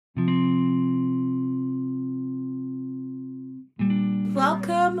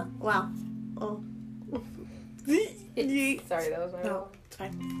Welcome. Wow. Oh. Sorry, that was my fault. It's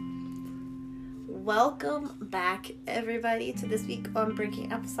fine. Welcome back, everybody, to this week on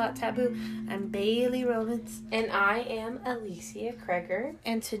Breaking Episode Taboo. I'm Bailey Romans. And I am Alicia Kreger.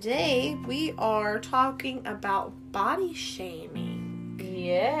 And today we are talking about body shaming.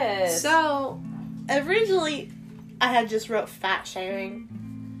 Yes. So, originally, I had just wrote fat shaming.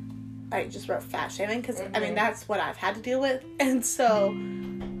 I just wrote fat shaming because, I mean, that's what I've had to deal with. And so,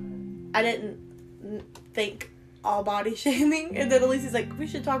 I didn't think all body shaming. And then Alicia's like, we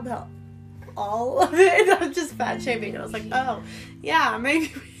should talk about all of it. And I was just fat shaming. And I was like, oh, yeah,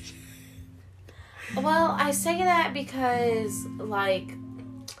 maybe we should. Well, I say that because, like,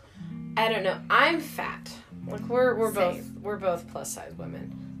 I don't know. I'm fat. Like, we're both plus size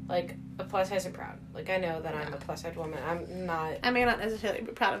women. Like, a plus size and proud. Like, I know that I'm a plus size woman. I'm not. I may not necessarily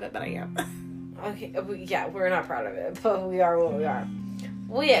be proud of it, but I am. Okay, yeah, we're not proud of it, but we are what we are.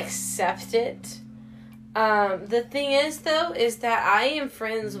 We accept it. The thing is, though, is that I am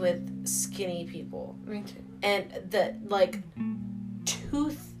friends with skinny people. Me too. And the, like,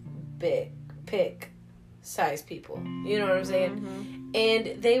 toothpick size people. You know what I'm saying? Mm-hmm.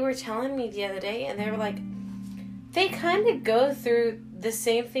 And they were telling me the other day, and they were like, they kind of go through the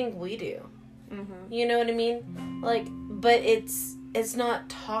same thing we do. Mm-hmm. You know what I mean? Like, but it's not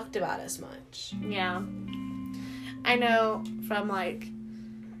talked about as much. Yeah. I know from, like,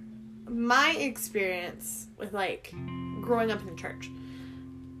 my experience with, like, growing up in the church.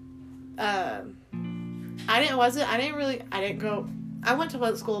 I went to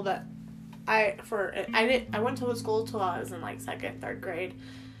public school, but I went to public school till I was in, like, 2nd, 3rd grade.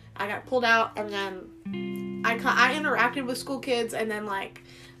 I got pulled out, and then I interacted with school kids, and then, like,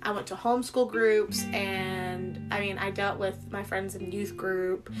 I went to homeschool groups, and, I mean, I dealt with my friends in youth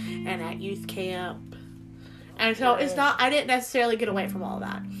group and at youth camp. And so it's not, I didn't necessarily get away from all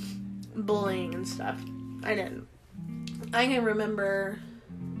that bullying and stuff. I didn't. I can remember,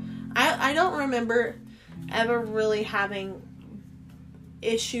 I don't remember ever really having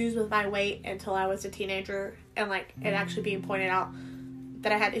issues with my weight until I was a teenager, and, like, it actually being pointed out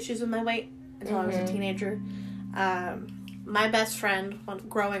that I had issues with my weight until I was a teenager. My best friend,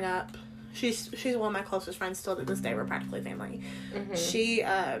 growing up, she's one of my closest friends still to this day. We're practically family. Mm-hmm.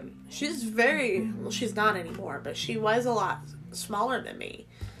 She's not anymore, but she was a lot smaller than me.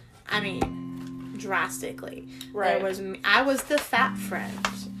 I mean, drastically. Right. I was the fat friend.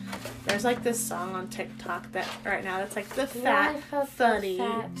 There's, like, this song on TikTok that right now that's like the fat, funny,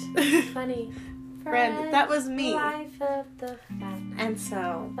 funny friend. That was me. Life of the fat, and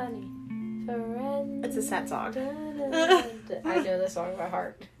so funny friend. It's a sad song. I know the song by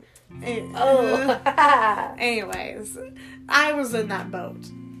heart. Anyways, I was in that boat,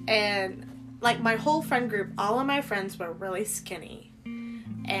 and, like, my whole friend group, all of my friends were really skinny,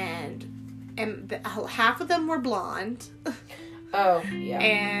 and half of them were blonde. Oh, yeah.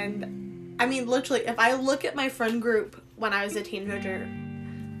 And, I mean, literally, if I look at my friend group when I was a teenager,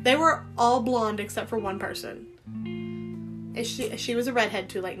 they were all blonde except for one person. She was a redhead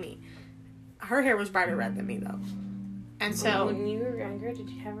too, like me. Her hair was brighter red than me, though. And so... When you were younger, did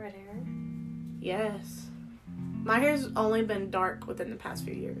you have red hair? Yes. My hair's only been dark within the past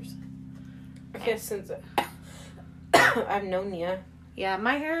few years. I guess since I've known you. Yeah,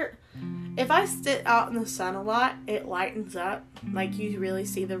 my hair... If I sit out in the sun a lot, it lightens up. Like, you really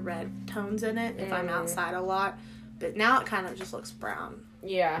see the red tones in it if I'm outside a lot. But now it kind of just looks brown.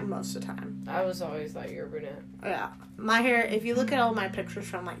 Yeah. Most of the time. I was always thought you were brunette. Yeah. My hair, if you look at all my pictures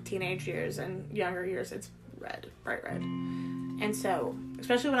from, like, teenage years and younger years, it's red. Bright red. And so,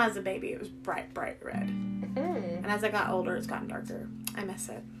 especially when I was a baby, it was bright, bright red. Mm-hmm. And as I got older, it's gotten darker. I miss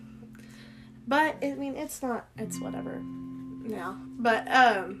it. But, I mean, it's whatever. Yeah. But,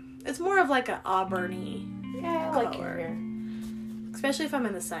 it's more of, like, an auburny I color. like your hair. Especially if I'm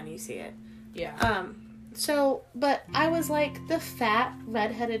in the sun, you see it. Yeah. So, but I was, like, the fat,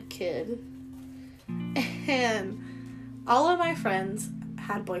 redheaded kid. And all of my friends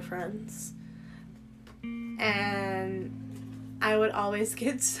had boyfriends. And I would always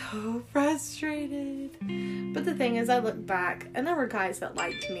get so frustrated. But the thing is, I look back, and there were guys that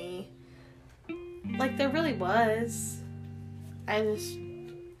liked me. Like, there really was. I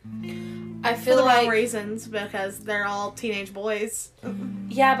for feel the like wrong reasons, because they're all teenage boys.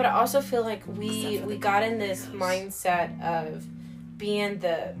 Yeah, but I also feel like we got in this mindset of being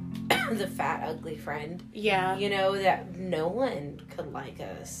the fat ugly friend. Yeah. You know, that no one could like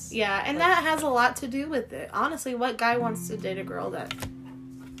us. Yeah, and that has a lot to do with it. Honestly, what guy wants to date a girl that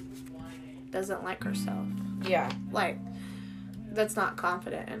doesn't like herself? Yeah. Like, that's not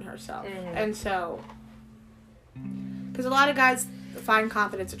confident in herself. Mm-hmm. And so, because a lot of guys, find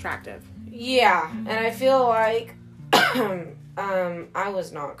confidence attractive. Yeah, and I feel like I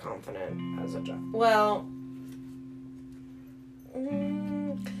was not confident as a child. Well,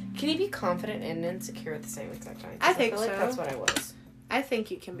 can you be confident and insecure at the same exact time? I think feel like that's what I was. I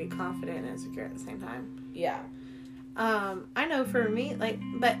think you can be confident and insecure at the same time. Yeah. I know for me,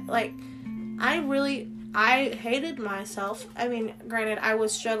 I hated myself. I mean, granted, I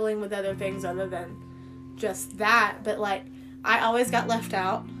was struggling with other things other than just that, but, like, I always got left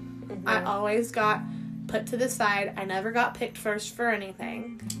out. Mm-hmm. I always got put to the side. I never got picked first for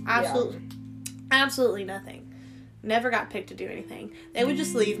anything. Absolutely nothing. Never got picked to do anything. They would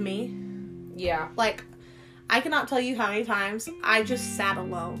just leave me. Yeah. Like, I cannot tell you how many times I just sat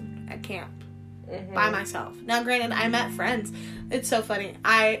alone at camp. Mm-hmm. By myself. Now, granted, I met friends. It's so funny.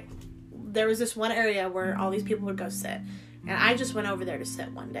 There was this one area where all these people would go sit. And I just went over there to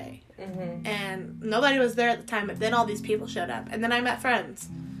sit one day. Mm-hmm. And nobody was there at the time, but then all these people showed up. And then I met friends.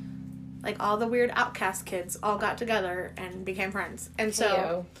 Like, all the weird outcast kids all got together and became friends. And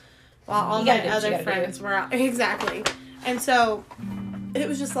so, while all my other friends were out. Exactly. And so, it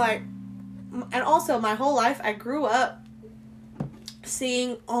was just like... And also, my whole life, I grew up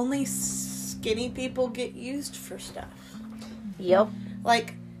seeing only skinny people get used for stuff. Yep.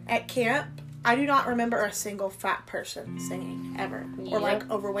 Like, at camp, I do not remember a single fat person singing, ever. Yep. Or, like,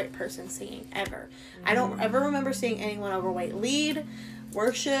 overweight person singing, ever. Mm-hmm. I don't ever remember seeing anyone overweight lead,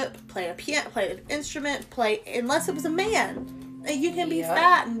 worship, play a piano, play an instrument, unless it was a man. You can be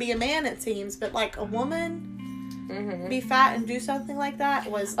fat and be a man, it seems, but, like, a woman, be fat and do something like that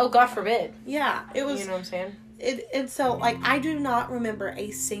was... Oh, God forbid. Yeah, it was... You know what I'm saying? And so, like, I do not remember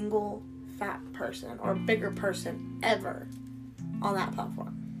a single fat person or bigger person ever on that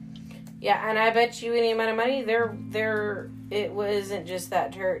platform. Yeah, and I bet you any amount of money, it wasn't just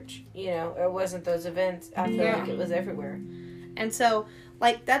that church, you know, it wasn't those events. I feel like it was everywhere. And so,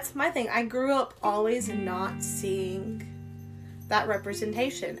 like, that's my thing. I grew up always not seeing that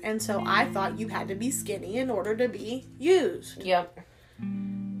representation. And so I thought you had to be skinny in order to be used. Yep.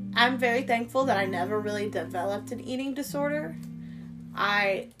 I'm very thankful that I never really developed an eating disorder.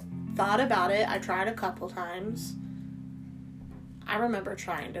 I thought about it. I tried a couple times. I remember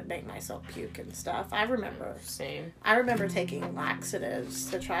trying to make myself puke and stuff. Same. I remember taking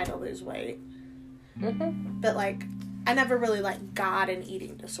laxatives to try to lose weight. Mm-hmm. But, like, I never really, like, got an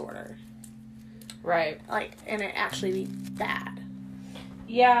eating disorder. Right. Like, and it actually be bad.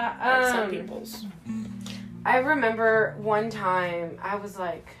 Yeah, like some people's. I remember one time, I was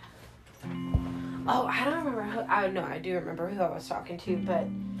like... Oh, I don't remember who... I do remember who I was talking to, but...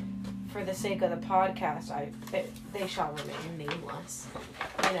 For the sake of the podcast, they shall remain nameless,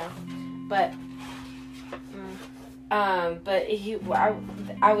 you know. But I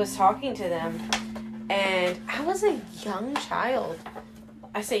was talking to them, and I was a young child.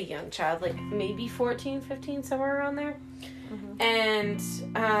 I say young child, like maybe 14, 15, somewhere around there. Mm-hmm. And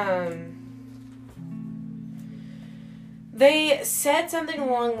they said something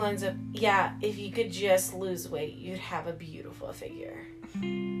along the lines of, yeah, if you could just lose weight, you'd have a beautiful figure.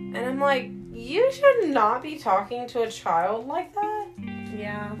 And I'm like, you should not be talking to a child like that.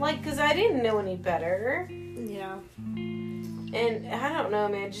 Yeah. Like, because I didn't know any better. Yeah. And I don't know,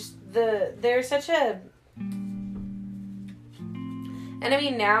 man, just there's such a... And I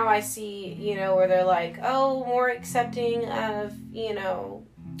mean, now I see, you know, where they're like, oh, more accepting of, you know...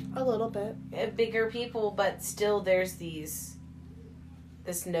 A little bit. Bigger people, but still there's this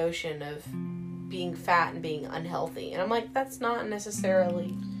notion of being fat and being unhealthy. And I'm like, that's not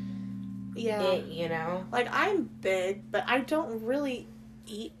necessarily it, you know? Like, I'm big, but I don't really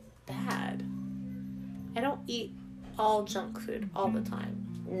eat bad. I don't eat all junk food all the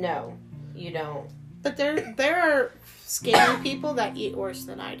time. No, you don't. But there are skinny people that eat worse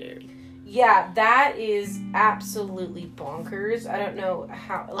than I do. Yeah, that is absolutely bonkers. I don't know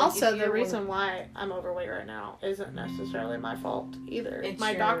how... Like, also, the reason why I'm overweight right now isn't necessarily my fault either.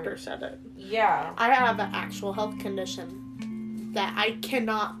 My doctor said it. Yeah. I have an actual health condition that I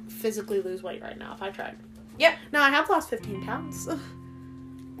cannot physically lose weight right now if I tried. Yep. Now, I have lost 15 pounds.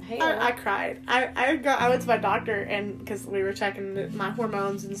 Hey, I cried. I went to my doctor and because we were checking my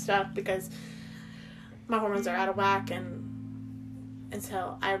hormones and stuff because my hormones are out of whack and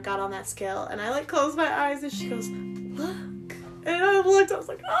so I got on that scale and I like closed my eyes and she goes, look. And I looked, I was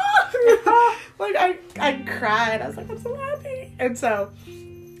like, oh! Like I cried. I was like, I'm so happy. And so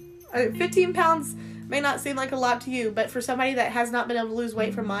 15 pounds may not seem like a lot to you, but for somebody that has not been able to lose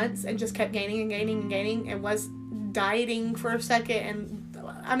weight for months and just kept gaining and gaining and gaining and was dieting for a second and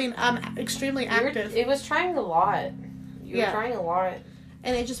I mean, I'm extremely active. It was trying a lot. You were trying a lot.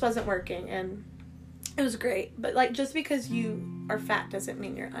 And it just wasn't working. And It was great. But, like, just because you are fat doesn't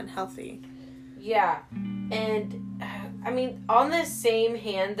mean you're unhealthy. Yeah. And, I mean, on the same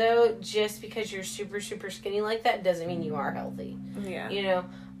hand, though, just because you're super, super skinny like that doesn't mean you are healthy. Yeah. You know?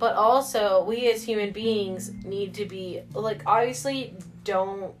 But also, we as human beings need to be, like, obviously,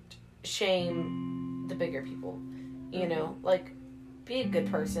 don't shame the bigger people. You know? Like, be a good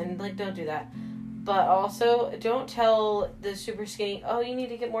person. Like, don't do that. But also, don't tell the super skinny, oh, you need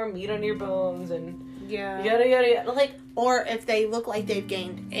to get more meat on your bones and Yeah. yada, yada, yada. Like, or if they look like they've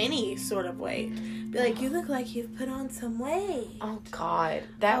gained any sort of weight, be like, you look like you've put on some weight. oh, God.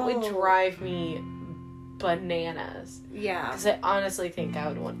 That would drive me bananas. Yeah. Because I honestly think I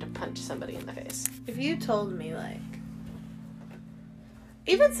would want to punch somebody in the face. If you told me, like,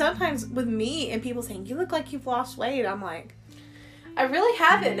 even sometimes with me and people saying, you look like you've lost weight, I'm like, I really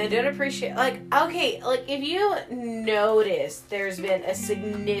haven't. I don't appreciate, like, okay, like, if you notice there's been a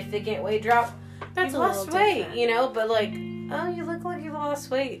significant weight drop, that's you've lost weight, you know? But, like, oh, you look like you lost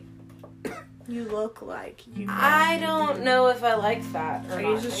weight. You look like you. I don't know if I like that or Are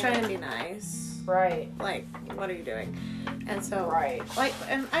not. you just trying to be nice? Right. Like, what are you doing? And so, Right. like,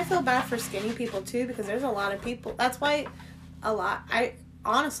 and I feel bad for skinny people too, because there's a lot of people. That's why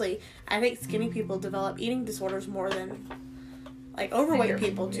honestly, I think skinny people develop eating disorders more than, like, overweight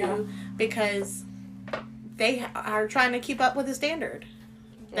people do, because they are trying to keep up with the standard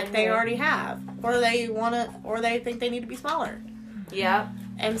that they already have, or they think they need to be smaller. Yeah.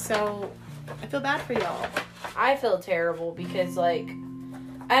 And so, I feel bad for y'all. I feel terrible because, like,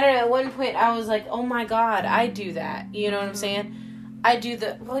 I don't know, at one point I was like, oh my God, I do that. You know what I'm saying? I do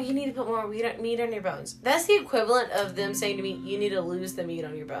you need to put more meat on your bones. That's the equivalent of them saying to me, you need to lose the meat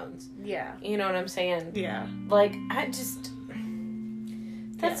on your bones. Yeah. You know what I'm saying? Yeah. Like, that's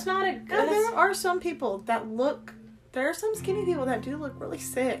not a good... There are some people that there are some skinny people that do look really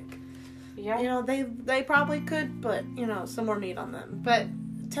sick. Yeah. You know, they probably could put, some more meat on them. But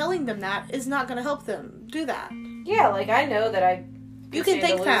telling them that is not going to help them do that. Yeah, like, I know that you can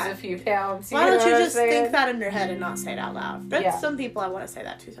think that. Lose a few pounds. Why don't you just think that in your head and not say it out loud? That's some people I want to say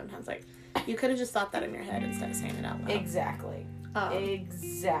that to sometimes. Like, you could have just thought that in your head instead of saying it out loud. Exactly.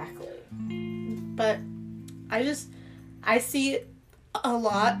 Exactly. But I see it a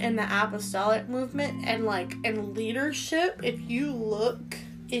lot in the apostolic movement and, like, in leadership. If you look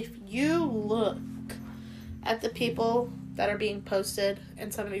at the people that are being posted in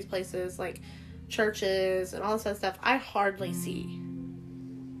some of these places, like churches and all this other stuff, I hardly see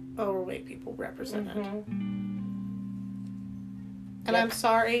overweight people represented. Mm-hmm. And I'm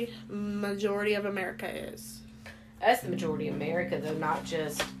sorry, majority of America is. That's the majority of America, though, not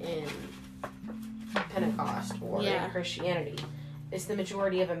just in Pentecost or in Christianity. It's the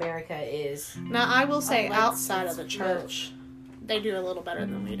majority of America is. Now, I will say, outside of the church, they do a little better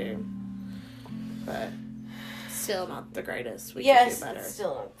than we do. But still not the greatest. We could do better. It's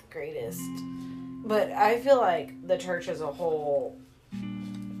still not the greatest. But I feel like the church as a whole,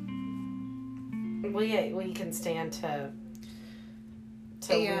 we can stand to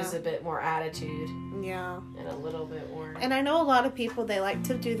lose a bit more attitude. Yeah. And a little bit more. And I know a lot of people, they like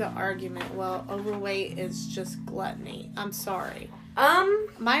to do the argument, well, overweight is just gluttony. I'm sorry.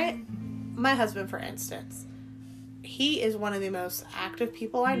 My husband, for instance, he is one of the most active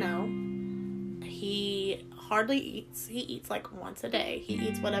people I know. He hardly eats. He eats like once a day. He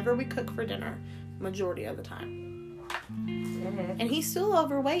eats whatever we cook for dinner majority of the time. Mm-hmm. And he's still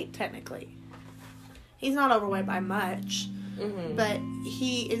overweight, technically. He's not overweight by much. Mm-hmm. But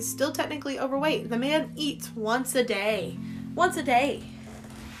he is still technically overweight. The man eats once a day. Once a day.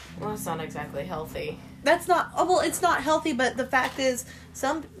 Well, that's not exactly healthy. That's not... Oh, well, it's not healthy, but the fact is,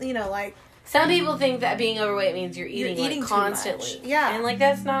 some people think that being overweight means you're eating constantly. Too much. Yeah. And, like,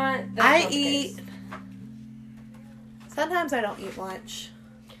 that's not the case. Sometimes I don't eat lunch.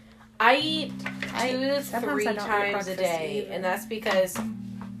 I eat 2 to 3 times a day. And that's because...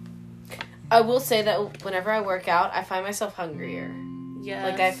 I will say that whenever I work out, I find myself hungrier. Yeah.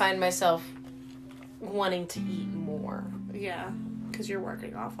 Like, I find myself wanting to eat more. Yeah. Because you're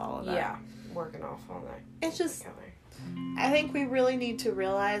working off all of that. Yeah. Working off all that. It's just... I think we really need to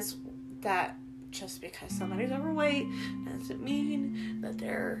realize that just because somebody's overweight doesn't mean that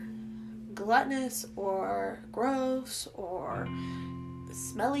they're gluttonous or gross or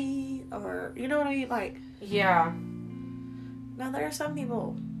smelly or... You know what I mean? Like... Yeah. Now, there are some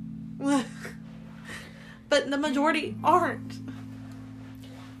people... but the majority aren't.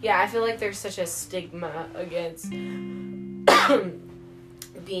 Yeah, I feel like there's such a stigma against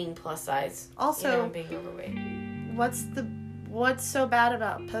being plus size. Also, being overweight. What's so bad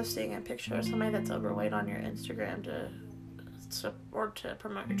about posting a picture of somebody that's overweight on your Instagram to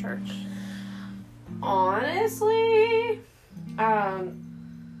promote your church? Honestly, I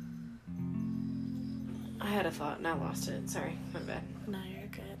had a thought and I lost it. Sorry, my bad. No, you're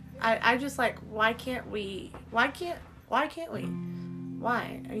good. I just like, why can't we? Why can't we?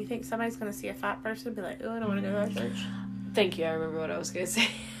 Why? You think somebody's gonna see a fat person and be like, oh, I don't want to go to that church? Thank you. I remember what I was gonna say.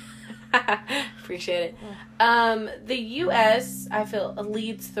 Appreciate it. The U.S. I feel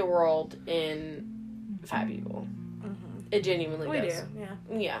leads the world in fat people. Mm-hmm. It genuinely does. We do, yeah.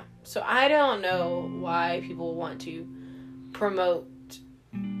 Yeah. So I don't know why people want to promote.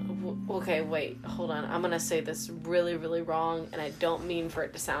 Okay, wait, hold on. I'm gonna say this really, really wrong, and I don't mean for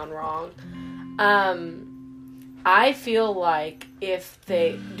it to sound wrong. I feel like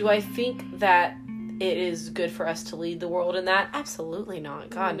do I think that it is good for us to lead the world in that? Absolutely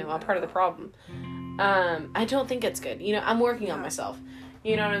not. God, no, I'm part of the problem. I don't think it's good. You know, I'm working on myself.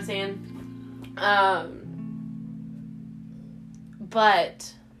 You know what I'm saying?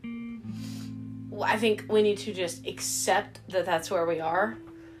 But I think we need to just accept that that's where we are.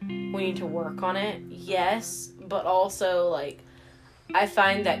 We need to work on it. Yes, but also, like, I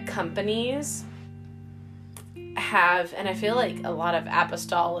find that companies have, and I feel like a lot of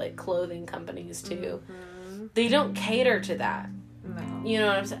apostolic clothing companies too, they don't cater to that. No. You know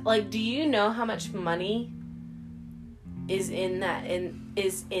what I'm saying? Like, do you know how much money is in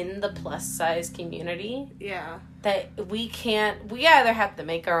the plus size community? Yeah. That we either have to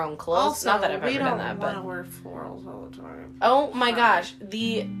make our own clothes. Also, not that I've ever done that, we but don't want to wear florals all the time. oh my gosh,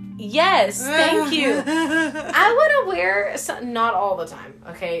 yes, thank you. I want to wear some, not all the time.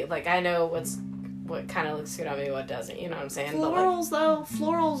 Okay, like I know what kind of looks good on me, what doesn't. You know what I'm saying? Florals though,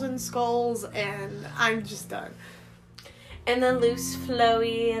 florals and skulls, and I'm just done. And the loose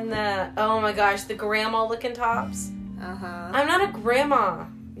flowy and the oh my gosh, the grandma looking tops. I'm not a grandma.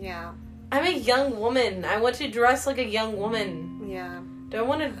 Yeah. I'm a young woman. I want to dress like a young woman. Yeah. Do I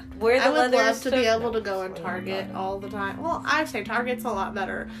want to wear the leather? I would love to be able to go in Target all the time. Well, I say Target's a lot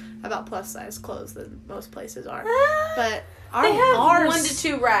better about plus size clothes than most places are. But they have ours, 1 to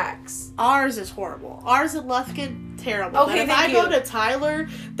 2 racks. Ours is horrible. Ours in Lufkin, terrible. Okay, but if I go to Tyler,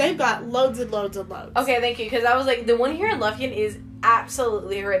 they've got loads and loads and loads. Okay, thank you. Because I was like, the one here in Lufkin is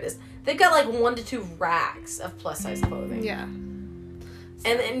absolutely horrendous. They've got like 1 to 2 racks of plus size clothing. Yeah. And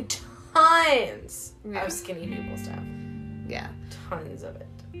then tons of skinny people stuff. Yeah. Tons of it.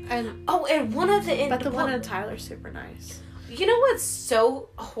 And one of the... But the one in Tyler's super nice. You know what's so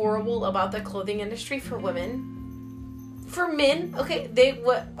horrible about the clothing industry for women? For men, okay,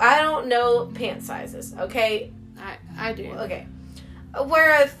 I don't know pant sizes, okay? I do. Okay.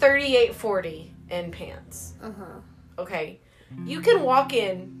 Wear a 38-40 in pants. Okay. You can walk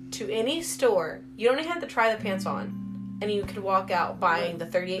in to any store. You don't even have to try the pants on. And you can walk out buying the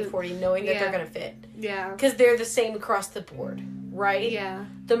 38-40 knowing that they're going to fit. Yeah. Because they're the same across the board, right? Yeah.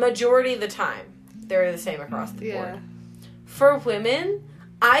 The majority of the time, they're the same across the board. Yeah. For women,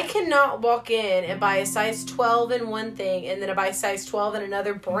 I cannot walk in and buy a size 12 in one thing and then buy a size 12 in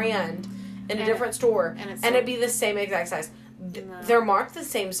another brand in a different store. And it'd be the same exact size. No. They're marked the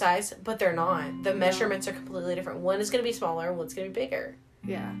same size, but they're not. The measurements are completely different. One is going to be smaller, one's going to be bigger.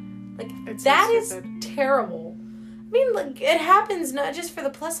 Yeah. Like, that is terrible. I mean, like, it happens not just for the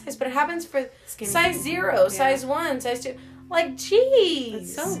plus size, but it happens for size 0, size 1, size 2. Like, jeez.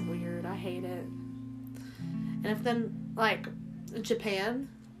 It's so weird. I hate it. And if then, like, Japan,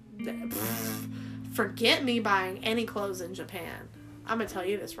 forget me buying any clothes in Japan. I'm going to tell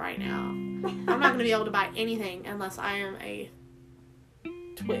you this right now. I'm not going to be able to buy anything unless I am a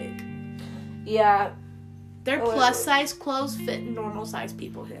twig. Yeah. Their plus size clothes fit normal size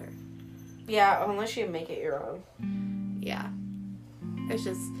people here. Yeah, unless you make it your own. Yeah. It's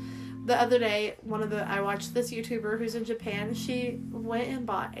just, the other day, I watched this YouTuber who's in Japan. She went and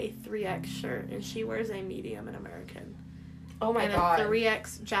bought a 3X shirt, and she wears a medium in American. Oh my God. And a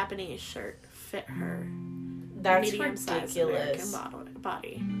 3X Japanese shirt fit her. That's ridiculous. American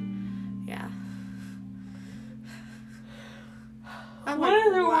body. Yeah. What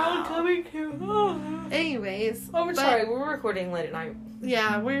is the world coming to? Anyways. Oh, we're sorry. We're recording late at night.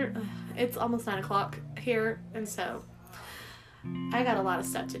 Yeah, it's almost 9 o'clock here, and so I got a lot of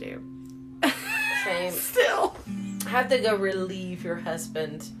stuff to do. Same. Still. I have to go relieve your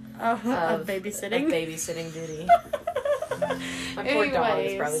husband of babysitting. Of babysitting duty. My poor dog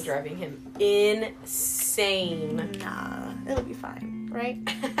is probably driving him insane. Nah, it'll be fine, right?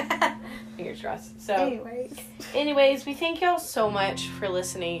 Fingers crossed. So, anyways, we thank y'all so much for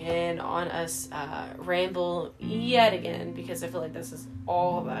listening in on us ramble yet again, because I feel like this is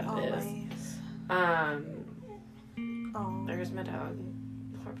all that it is. There's my dog,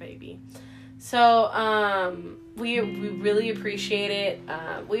 poor baby. So, we really appreciate it.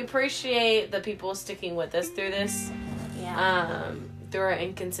 We appreciate the people sticking with us through this. Yeah. Through our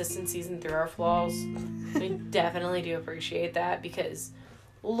inconsistencies and through our flaws. We definitely do appreciate that because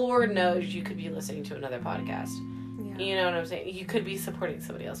Lord knows you could be listening to another podcast. Yeah. You know what I'm saying? You could be supporting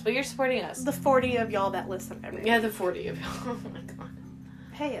somebody else, but you're supporting us. The 40 of y'all that listen every week. The 40 of y'all. Oh my god.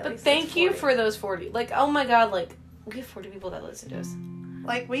 Hey, but thank you for those 40. Like, oh my god, like, we have 40 people that listen to us.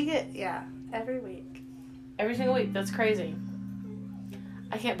 Like, we get, every week. Every single week. That's crazy.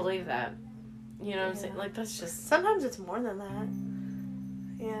 I can't believe that. You know what I'm saying? Like, that's just... Sometimes it's more than that.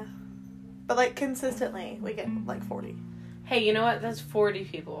 Yeah. But, like, consistently, we get, like, 40. Hey, you know what? That's 40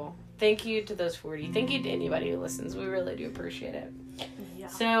 people. Thank you to those 40. Thank you to anybody who listens. We really do appreciate it. Yeah.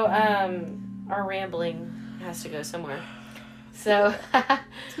 So, our rambling has to go somewhere. So,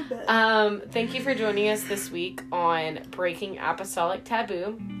 thank you for joining us this week on Breaking Apostolic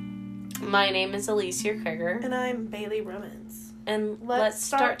Taboo. My name is Alicia Krieger. And I'm Bailey Romans. And let's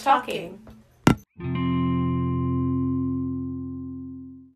start talking.